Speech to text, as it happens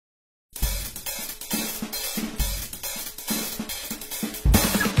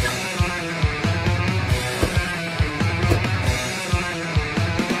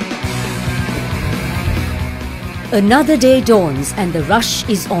Another day dawns and the rush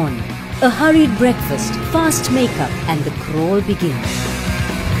is on. A hurried breakfast, fast makeup and the crawl begins.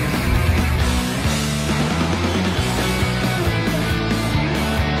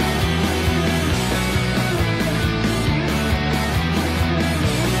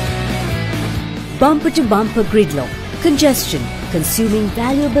 Bumper-to-bumper gridlock, congestion, consuming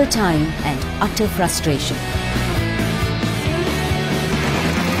valuable time and utter frustration.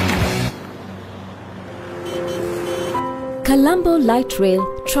 Colombo Light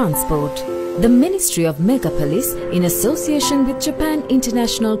Rail Transport. The Ministry of Megapolis, in association with Japan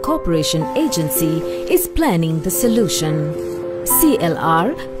International Cooperation Agency, is planning the solution.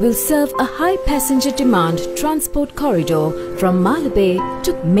 CLR will serve a high passenger demand transport corridor from Malabar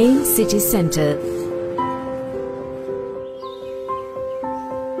to main city centre.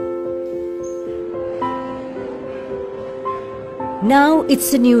 Now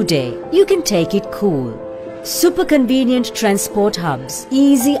it's a new day. You can take it cool. Super convenient transport hubs,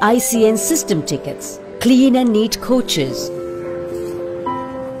 easy ICN system tickets, clean and neat coaches,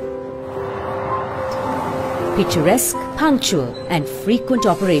 picturesque, punctual and frequent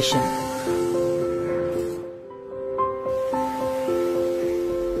operation.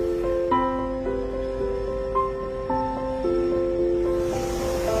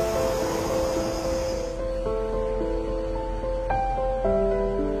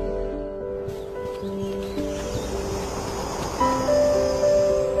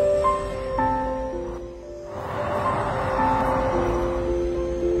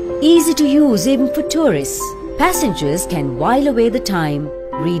 Easy to use even for tourists. Passengers can while away the time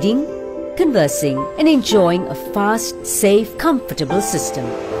reading, conversing and enjoying a fast, safe, comfortable system.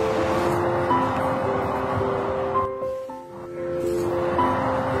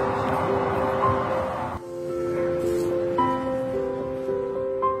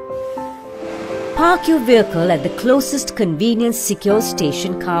 Park your vehicle at the closest convenient secure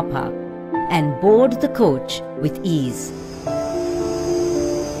station car park and board the coach with ease.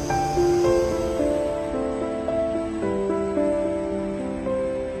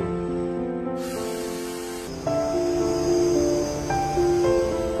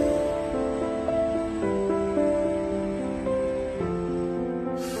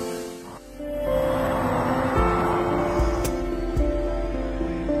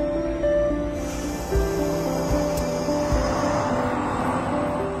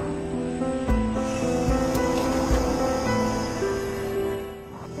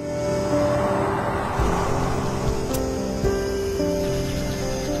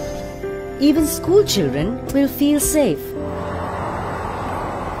 Even school children will feel safe.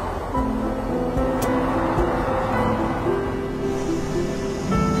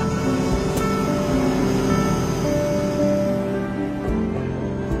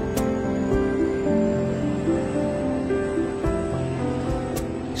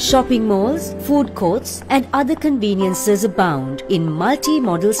 Shopping malls, food courts and other conveniences abound in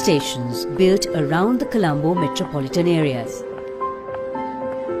multi-model stations built around the Colombo metropolitan areas.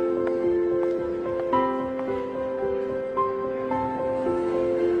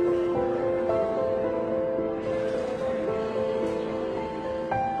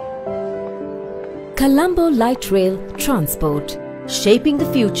 Colombo Light Rail Transport, shaping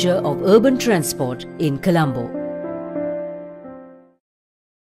the future of urban transport in Colombo.